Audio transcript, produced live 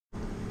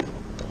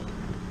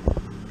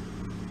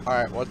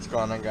Alright, what's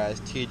going on,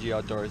 guys? TG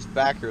Outdoors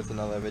back here with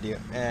another video,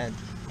 and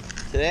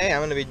today I'm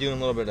going to be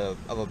doing a little bit of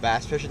a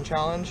bass fishing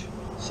challenge.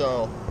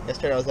 So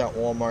yesterday I was at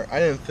Walmart. I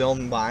didn't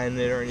film buying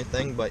it or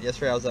anything, but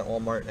yesterday I was at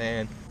Walmart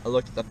and I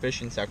looked at the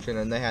fishing section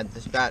and they had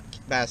this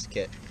bass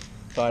kit.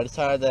 So I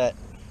decided that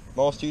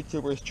most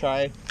YouTubers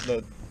try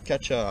to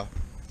catch a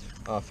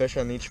fish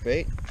on each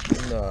bait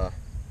in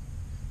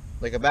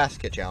like a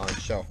basket challenge.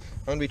 So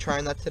I'm going to be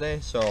trying that today,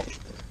 so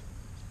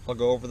I'll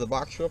go over the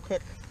box real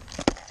quick.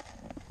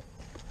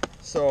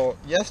 So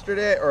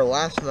yesterday or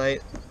last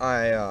night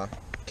I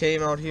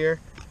came out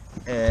here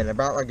and I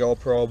brought my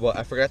GoPro, but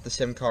I forgot the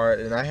SIM card,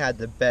 and I had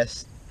the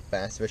best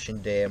bass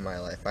fishing day of my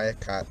life. I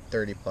caught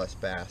 30 plus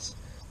bass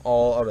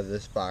all out of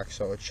this box,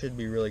 so it should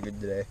be really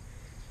good today.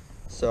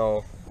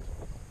 So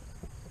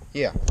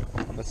yeah,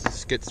 let's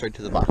just get straight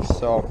to the box.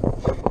 So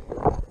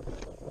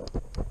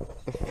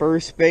the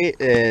first bait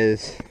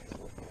is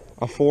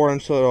a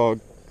 4-inch little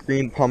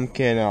green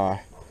pumpkin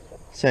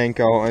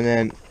Senko, and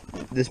then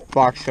this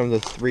box comes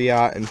with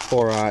 3/0 and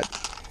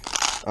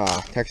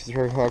 4/0 Texas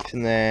hook hooks,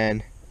 and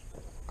then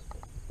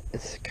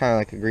it's kind of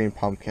like a green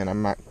pumpkin.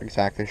 I'm not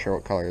exactly sure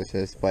what color this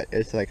is, but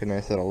it's like a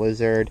nice little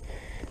lizard,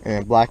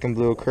 and a black and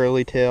blue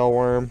curly tail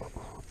worm,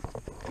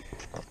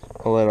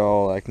 a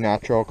little like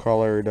natural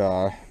colored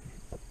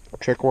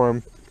trick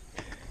worm,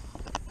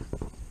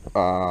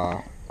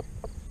 black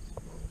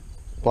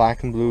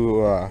and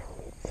blue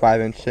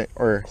 5-inch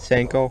or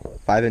Senko,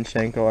 5-inch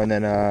Senko, and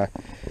then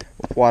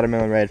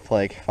watermelon red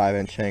flake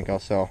 5-inch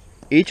Senko. So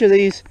each of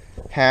these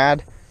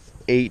had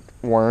 8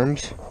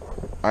 worms.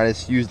 I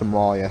just used them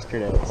all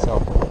yesterday.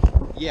 So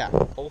yeah,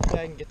 hopefully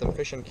I can get them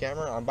fish on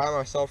camera. I'm by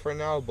myself right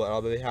now, but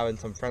I'll be having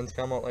some friends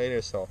come out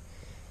later, so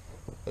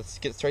let's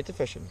get straight to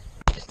fishing.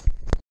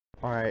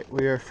 Alright,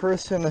 we are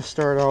first going to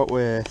start out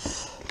with,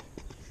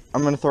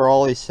 I'm going to throw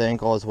all these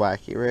Senko as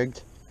wacky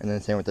rigged, and then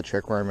same with the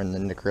trick worm and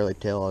then the curly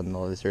tail and the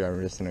lizard. I'm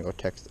just going to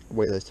go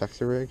weightless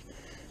Texas rig.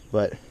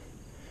 But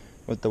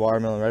with the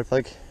watermelon red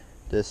flake,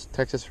 this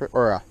Texas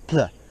or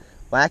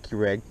wacky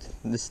rig,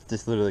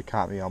 this literally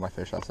caught me on my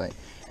fish last night.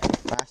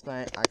 Last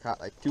night I caught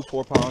like 2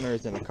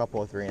 4-pounders and a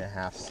couple of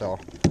 3.5. So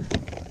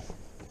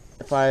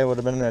if I would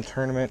have been in a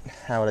tournament,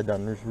 I would have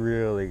done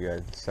really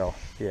good. So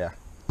yeah,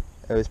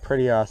 it was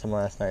pretty awesome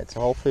last night. So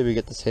hopefully we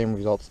get the same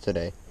results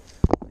today.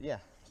 But yeah,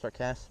 start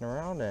casting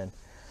around and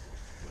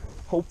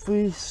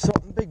hopefully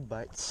something big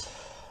bites.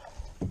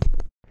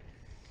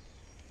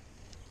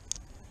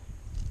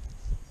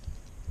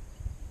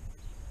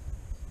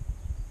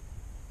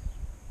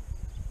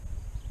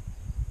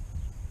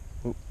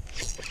 Oop.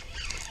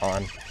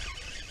 On.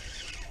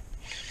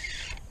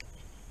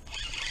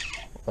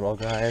 Little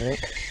guy, I think.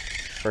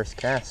 First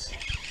cast.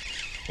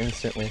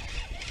 Instantly.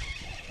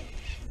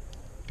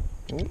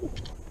 Ooh,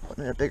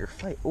 putting in a bigger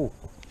fight. Ooh,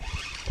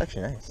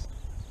 actually nice.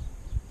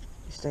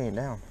 He's staying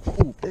down.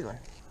 Ooh, big one.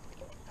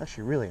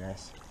 Actually really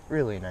nice.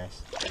 Really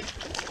nice.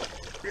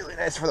 Really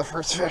nice for the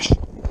first fish.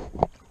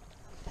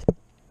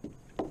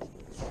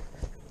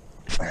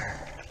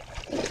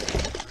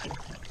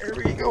 There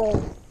we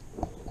go.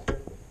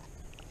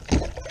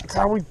 That's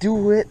how we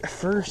do it.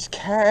 First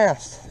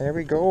cast. There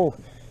we go.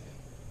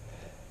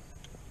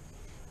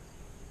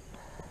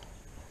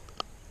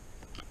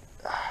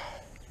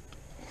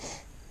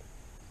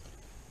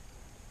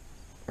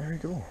 There we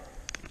go.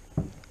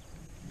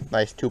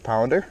 Nice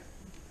 2-pounder.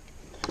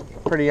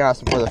 Pretty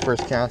awesome for the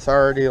first cast. I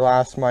already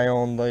lost my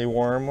only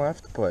worm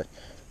left, but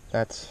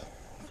that's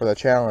for the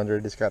challenger.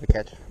 Just got to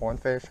catch 1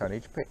 fish on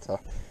each bait. So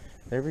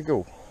there we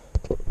go.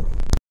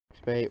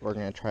 Next bait, we're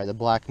gonna try the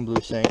black and blue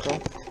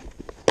Senko.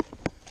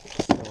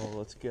 So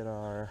let's get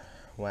our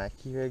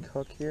wacky rig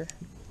hook here.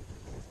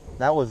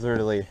 That was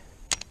literally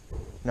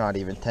not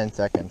even 10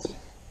 seconds.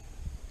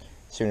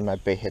 As soon as my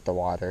bait hit the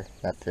water,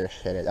 that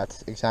fish hit it.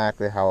 That's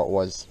exactly how it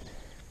was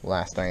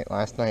last night.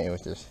 Last night it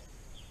was just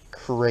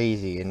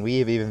crazy, and we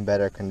have even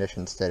better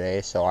conditions today,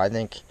 so I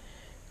think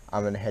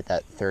I'm gonna hit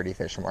that 30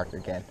 fish mark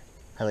again.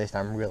 At least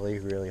I'm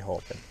really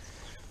hoping.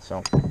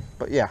 So,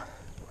 but yeah.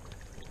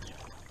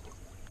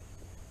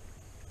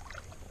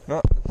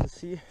 No, let's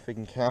see if we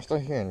can cast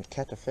out here and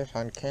catch a fish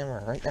on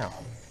camera right now.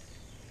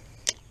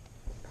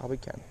 Probably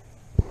can.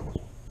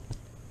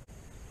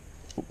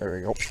 Ooh, there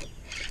we go.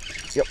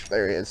 Yep,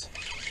 there he is.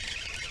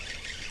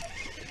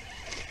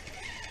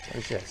 What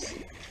is this?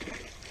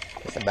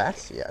 Is it a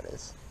bass? Yeah, it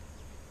is.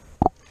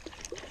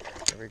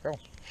 There we go.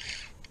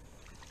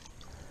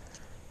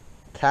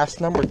 Cast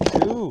number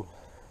 2.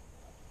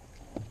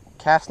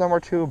 Cast number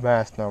 2,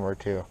 bass number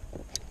 2.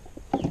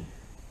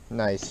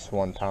 Nice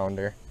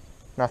 1-pounder.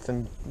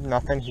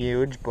 Nothing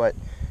huge, but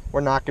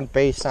we're knocking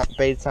baits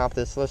off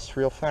this list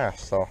real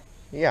fast. So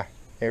yeah,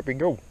 here we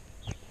go.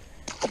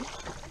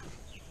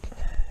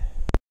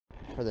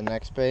 For the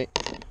next bait,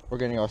 we're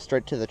gonna go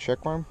straight to the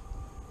trick worm,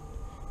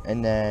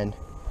 and then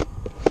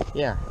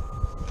yeah,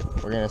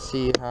 we're gonna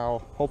see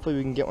how, hopefully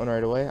we can get one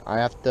right away. I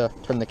have to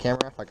turn the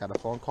camera off. I got a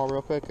phone call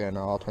real quick, and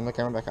I'll turn the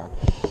camera back on.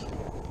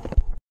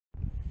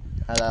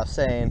 As I was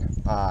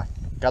saying,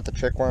 got the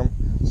trick worm,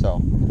 so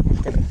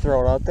I'm gonna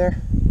throw it out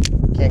there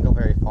can't go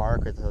very far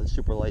because it's a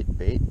super light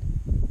bait.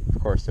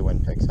 Of course the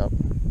wind picks up,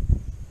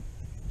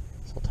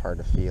 so it's hard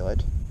to feel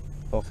it.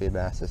 Hopefully the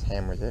bass just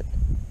hammers it,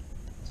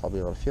 so I'll be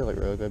able to feel it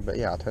really good. But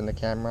yeah, I'll turn the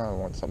camera on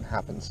once something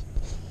happens.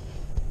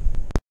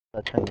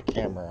 I turned the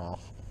camera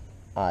off.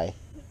 I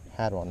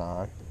had one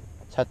on,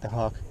 set the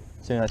hook.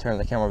 As soon as I turned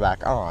the camera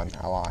back on,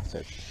 I lost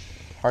it.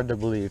 Hard to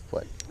believe,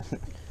 but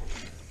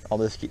I'll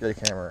just keep the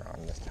camera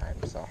on this time.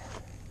 So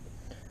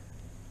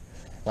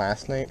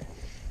last night,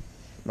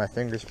 my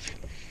fingers,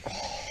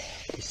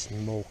 he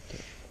smoked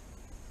it.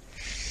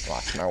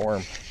 Lost my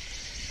worm.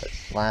 But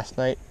last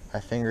night, my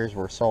fingers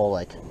were so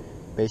like,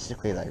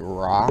 basically like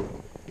raw,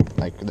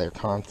 like they're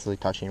constantly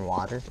touching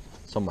water.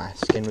 So my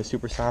skin was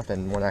super soft,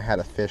 and when I had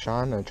a fish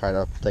on and tried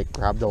to like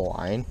grab the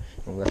line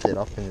and lift it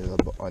up into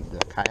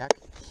the kayak,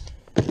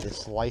 it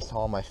just sliced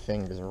all my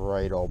fingers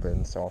right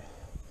open. So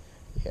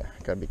yeah,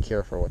 gotta be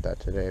careful with that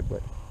today.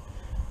 But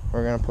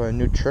we're gonna put a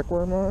new trick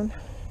worm on.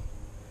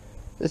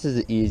 This is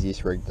the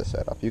easiest rig to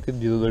set up. You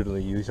could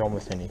literally use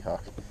almost any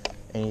hook,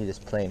 any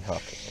just plain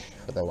hook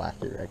for the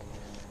wacky rig.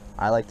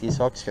 I like these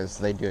hooks because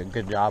they do a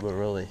good job of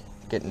really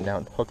getting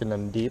down, hooking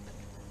them deep.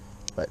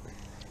 But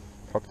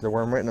hook the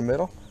worm right in the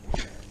middle,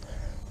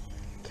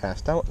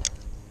 cast out.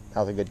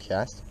 That was a good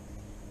cast.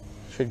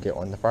 Should get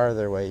one. The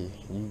farther away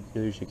you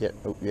usually get.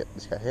 Oh, yep,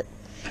 this got hit.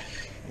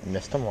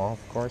 Missed them all,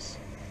 of course.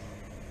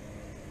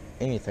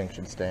 Anything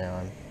should stay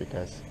on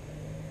because,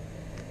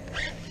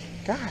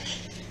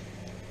 gosh,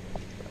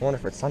 I wonder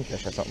if it's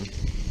sunfish or something.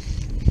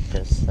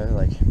 Because they're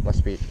like,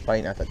 must be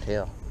biting at the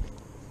tail.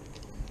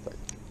 But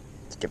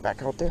let's get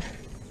back out there.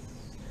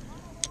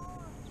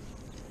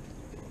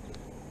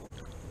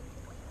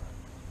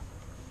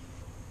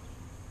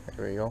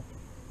 There we go.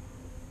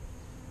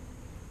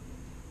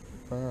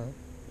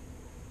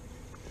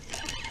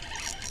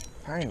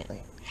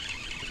 Finally.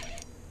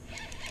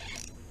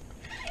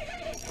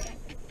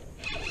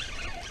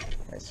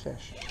 Nice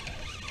fish.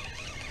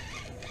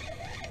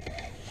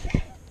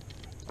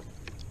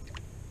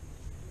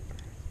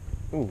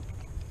 Ooh.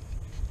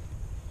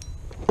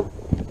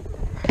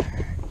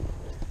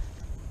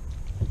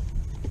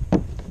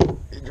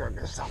 You drug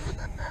yourself in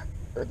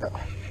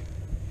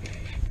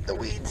the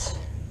weeds.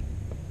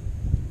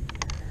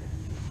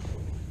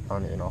 I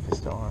don't even know if he's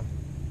still on.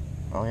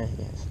 Oh yeah,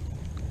 he is.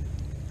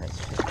 Nice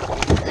fish.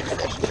 Big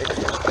fish, big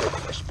fish, big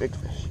fish, big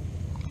fish.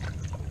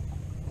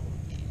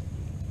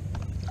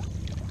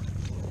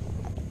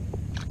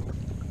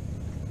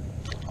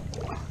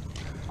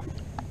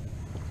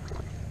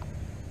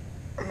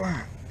 Come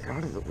on, get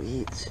out of the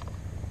weeds.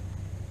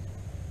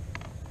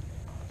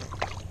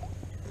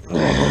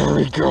 There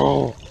we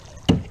go.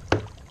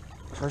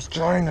 First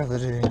giant of the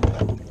day.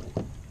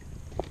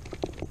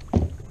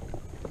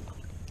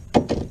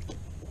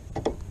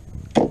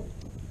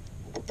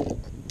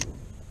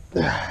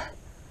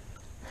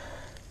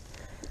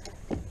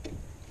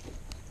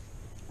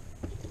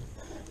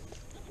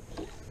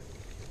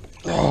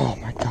 Oh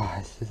my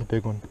gosh, this is a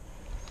big one.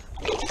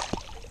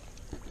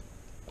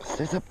 This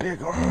is a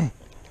big one.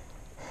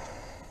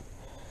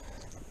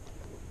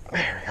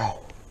 There we go.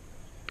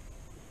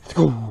 Let's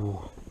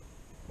go.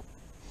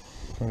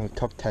 It only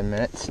took 10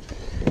 minutes.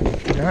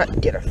 Did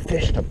not get a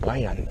fish to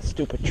bite on the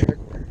stupid trick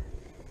worm.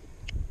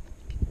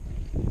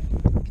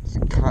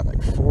 Just caught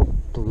like 4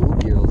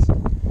 bluegills.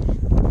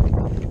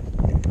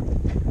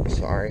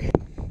 Sorry.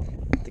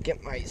 Have to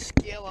get my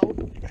scale out.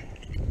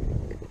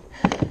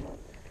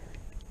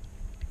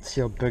 See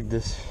how big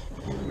this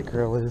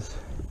girl is.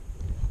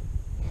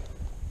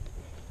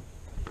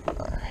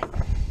 Alright.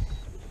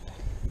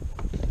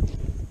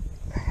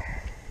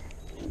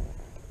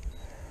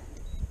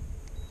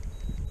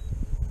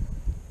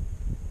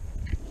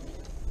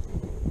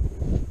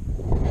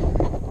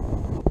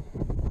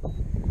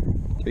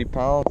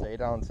 £3,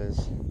 8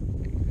 ounces.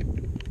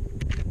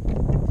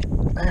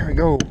 There we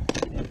go.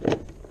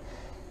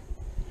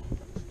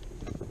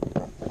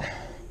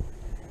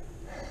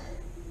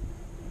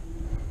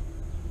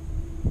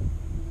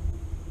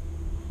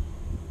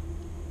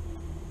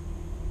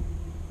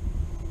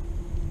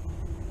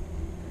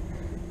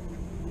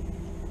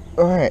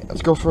 Alright,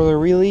 let's go for the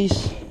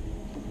release.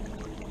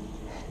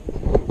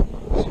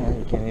 Sorry,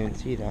 you can't even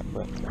see that,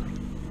 but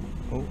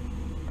oh,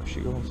 there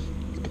she goes.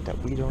 Let's get that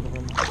weed out of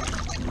her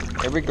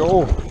mouth. There we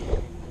go.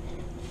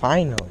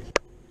 Finally.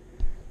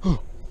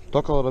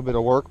 Took a little bit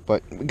of work,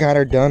 but we got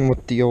her done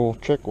with the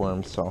old trick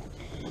worm, so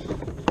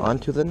on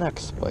to the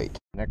next bite.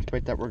 Next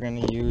bite that we're going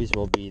to use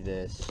will be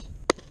this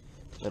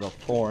little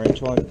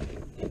 4-inch one.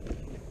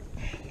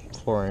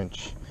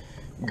 4-inch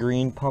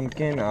green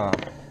pumpkin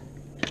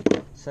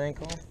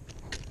Senko.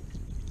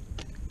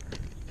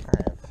 I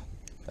have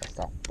just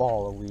a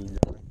ball of weeds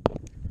on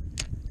it.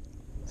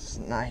 It's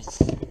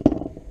nice.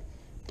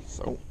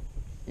 So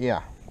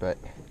yeah, but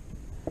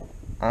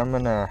I'm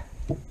gonna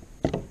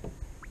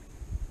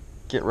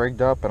get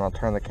rigged up and I'll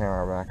turn the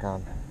camera back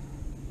on.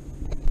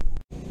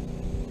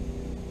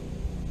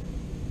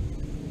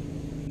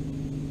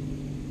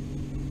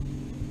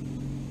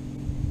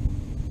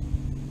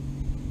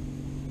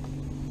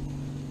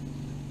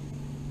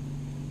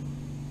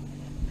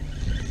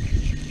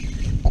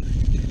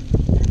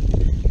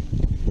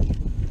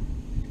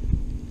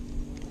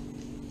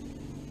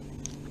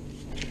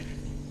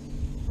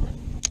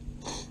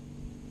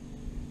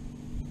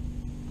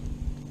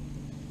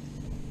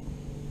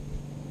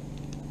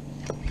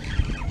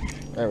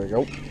 There we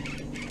go.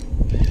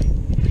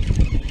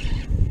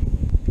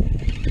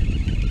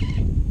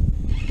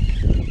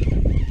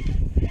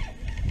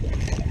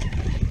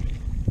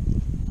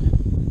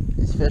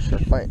 These fish are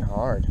fighting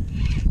hard.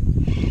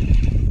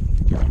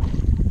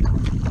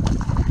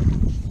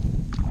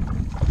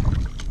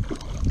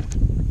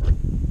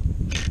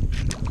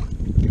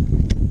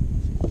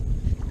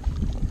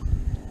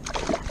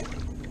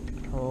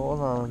 Hold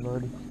on,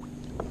 buddy.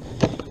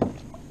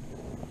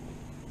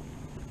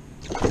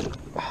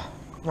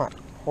 Come on,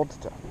 hold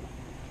still.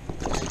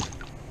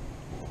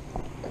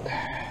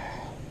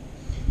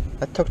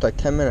 That took like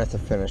 10 minutes to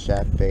finish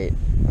that bait.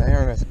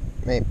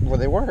 Well,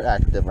 they were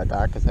active, I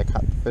thought, because I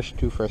caught the fish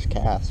 2 first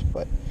casts,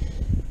 but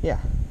yeah.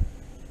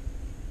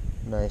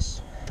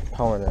 Nice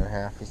pound and a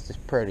half. He's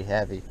just pretty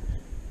heavy.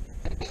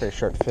 Pretty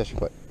short fish,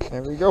 but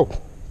there we go.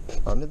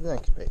 On to the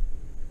next bait.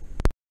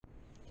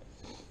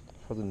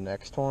 For the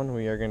next one,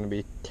 we are going to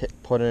be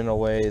putting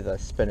away the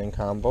spinning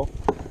combo.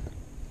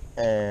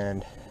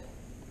 And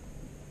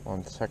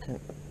 1 second.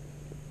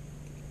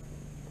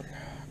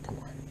 Come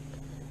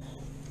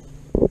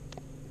on.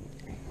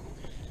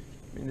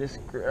 Let me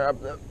just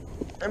grab the,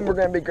 and we're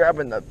going to be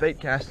grabbing the bait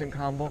casting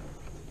combo.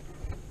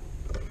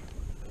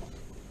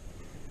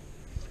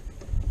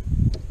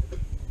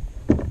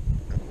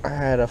 I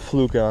had a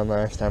fluke on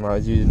last time I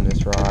was using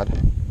this rod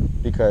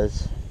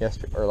because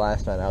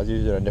last night I was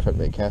using a different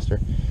bait caster.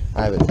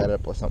 I have it set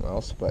up with something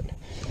else, but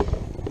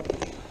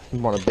I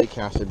want a bait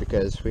caster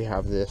because we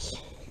have this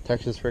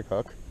Texas rig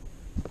hook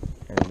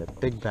and the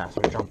big bass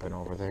are jumping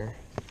over there.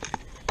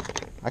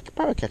 I could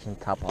probably catch some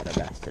topwater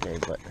bass today,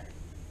 but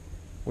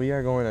we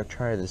are going to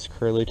try this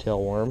curly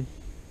tail worm.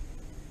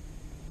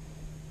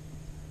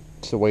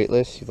 It's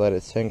weightless. You let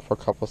it sink for a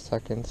couple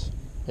seconds,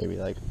 maybe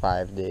like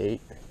 5 to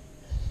 8.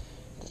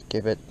 Just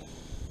give it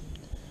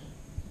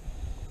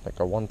like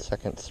a 1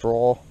 second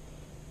stroll,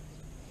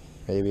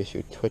 maybe a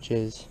few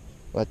twitches,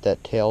 let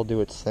that tail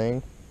do its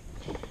thing,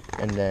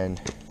 and then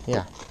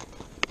yeah,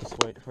 just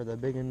wait for the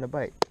big one to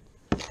bite.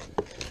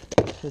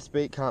 This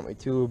bait caught me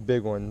 2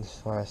 big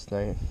ones last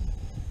night.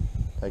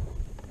 Like,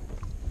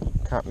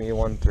 caught me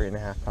 1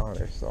 3.5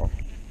 pounder, so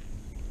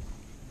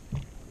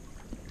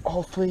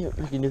hopefully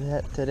we can do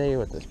that today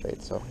with this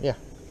bait. So yeah,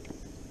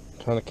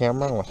 turn the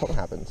camera on when something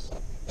happens.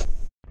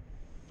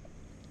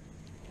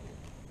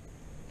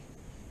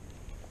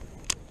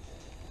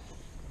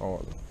 Oh.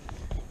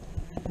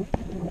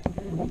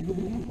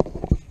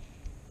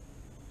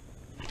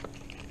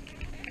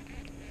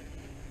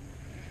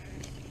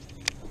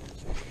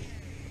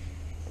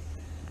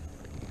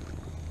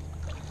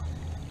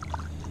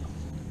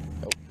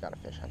 Oh, got a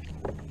fish on.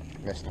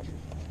 Missed him.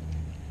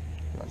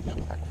 I'm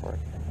not back for it.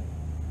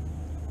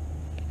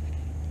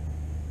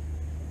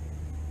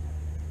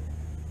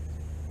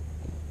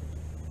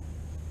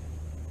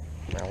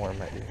 My worm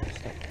might be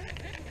messed up.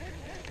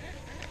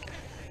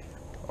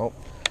 Oh.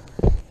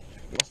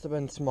 Must have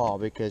been small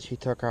because he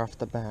took off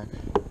the back,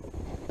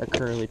 the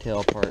curly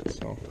tail part,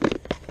 so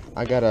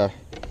I gotta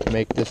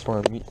make this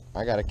worm,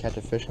 I gotta catch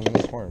a fish on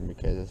this worm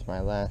because it's my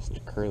last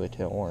curly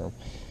tail worm.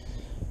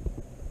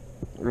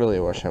 Really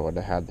wish I would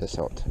have had this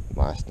out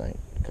last night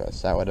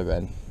because that would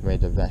have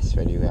made the best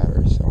video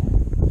ever. So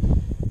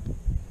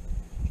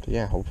but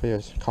yeah, hopefully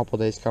there's a couple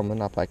days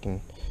coming up I can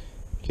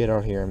get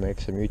out here and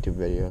make some YouTube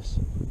videos.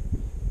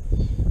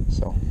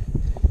 So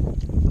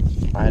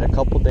I had a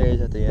couple days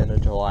at the end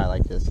of July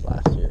like this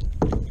last year,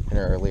 in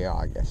early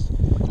August,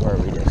 where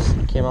we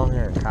just came out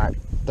here and caught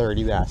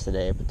 30 bass a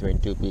day between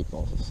 2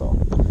 people. So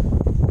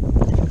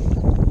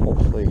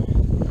hopefully,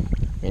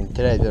 I mean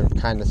today's been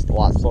kind of a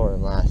lot slower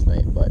than last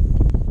night, but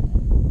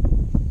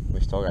we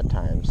still got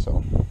time.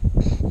 So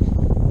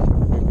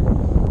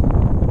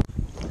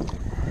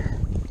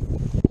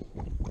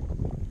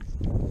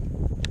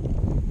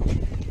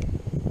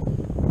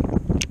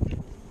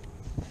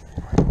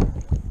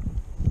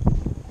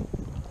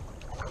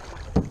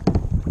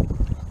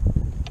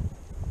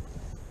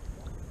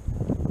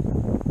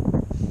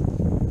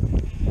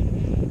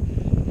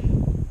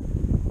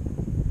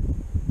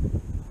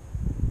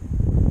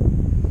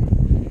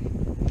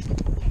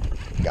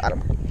got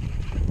him.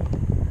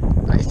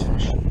 Nice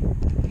fish.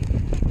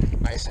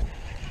 Nice.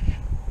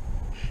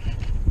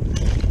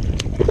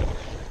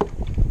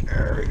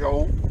 There we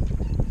go.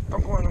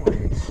 I'm going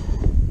away.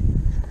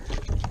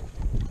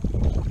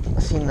 I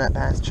seen that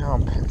bass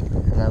jump,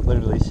 and I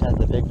literally set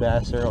the big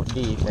bass are out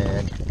deep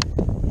and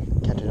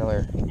catch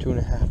another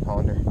 2.5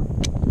 pounder.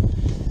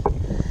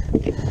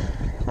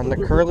 On the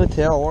curly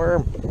tail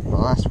worm, the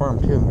last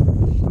worm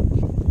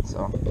too.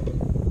 So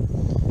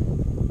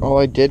all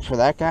I did for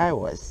that guy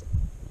was,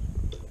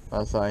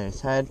 as I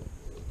said,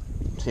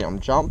 see him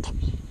jump,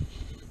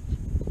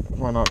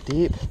 went out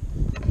deep,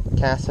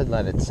 casted,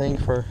 let it sink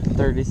for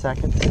 30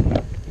 seconds.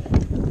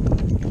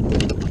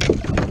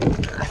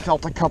 I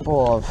felt a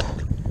couple of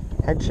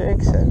head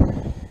shakes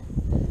and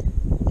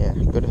yeah,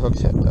 good hooks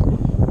hit though.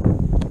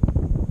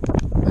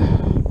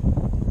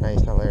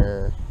 Nice,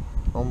 another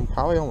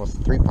probably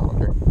almost 3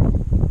 pounder.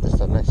 Just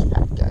a nice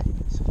fat guy.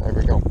 So there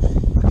we go.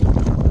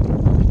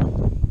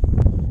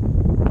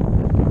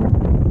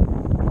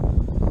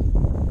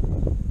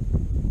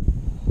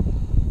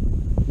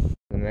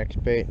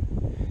 next bait,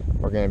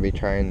 we're gonna be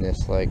trying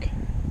this, like,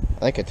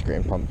 I think it's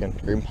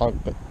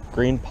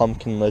green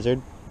pumpkin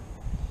lizard.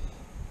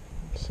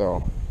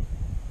 So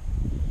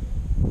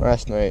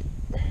last night,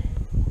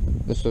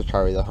 this was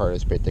probably the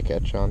hardest bait to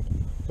catch on,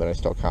 but I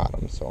still caught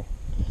him. So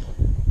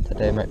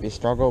today might be a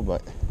struggle,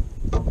 but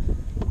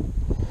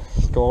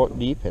let's go out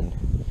deep and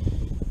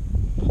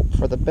hope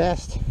for the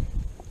best. So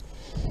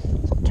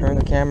I'll turn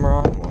the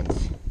camera on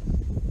once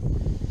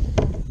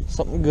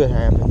something good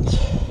happens.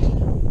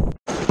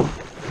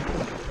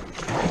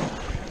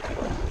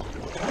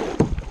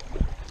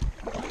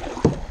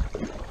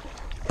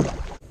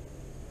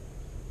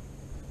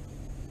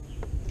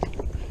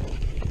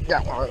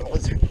 Got one of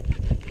those.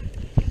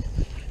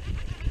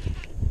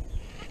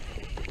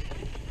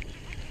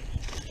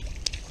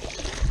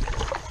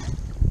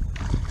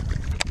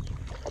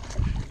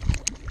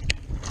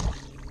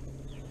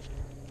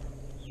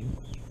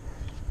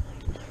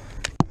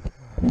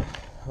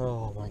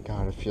 Oh my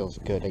god, it feels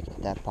good to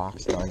get that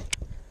box done.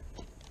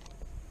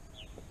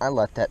 I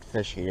let that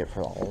fish eat it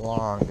for the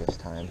longest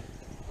time.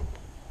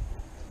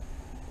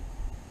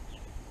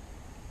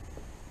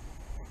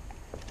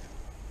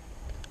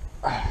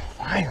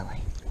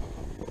 Finally.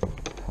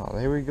 Oh,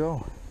 there we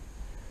go.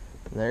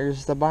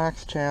 There's the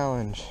box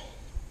challenge.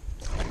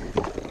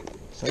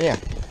 So yeah,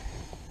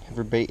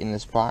 every bait in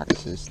this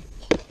box is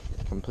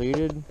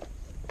completed,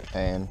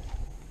 and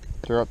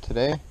throughout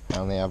today I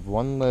only have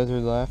one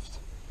lizard left,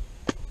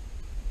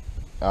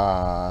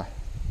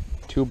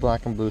 2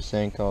 black and blue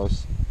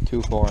Senkos,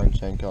 2 4-inch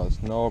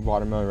Senkos, no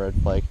watermelon red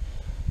flake,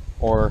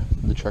 or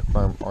the trick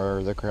worm,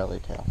 or the curly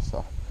tail.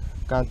 So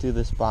gone through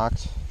this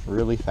box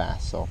really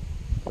fast. So,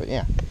 but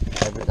yeah,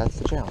 that's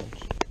the challenge.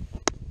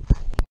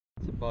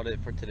 That's about it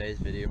for today's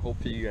video.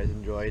 Hopefully you guys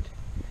enjoyed.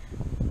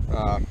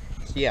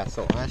 So yeah,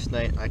 so last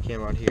night I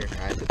came out here. I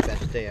had the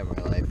best day of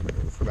my life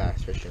for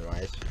bass fishing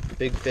wise.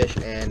 Big fish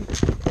and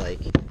like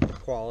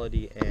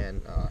quality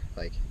and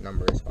like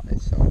numbers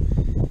wise. So,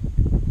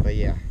 but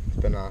yeah, it's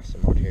been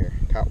awesome out here.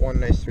 Caught one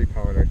nice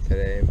 3-pounder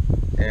today,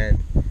 and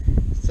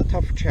it's a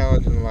tougher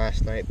challenge than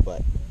last night.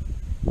 But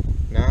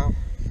now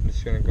I'm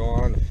just gonna go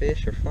on to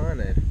fish for fun.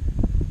 And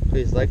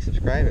please like,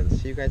 subscribe, and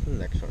see you guys in the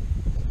next one.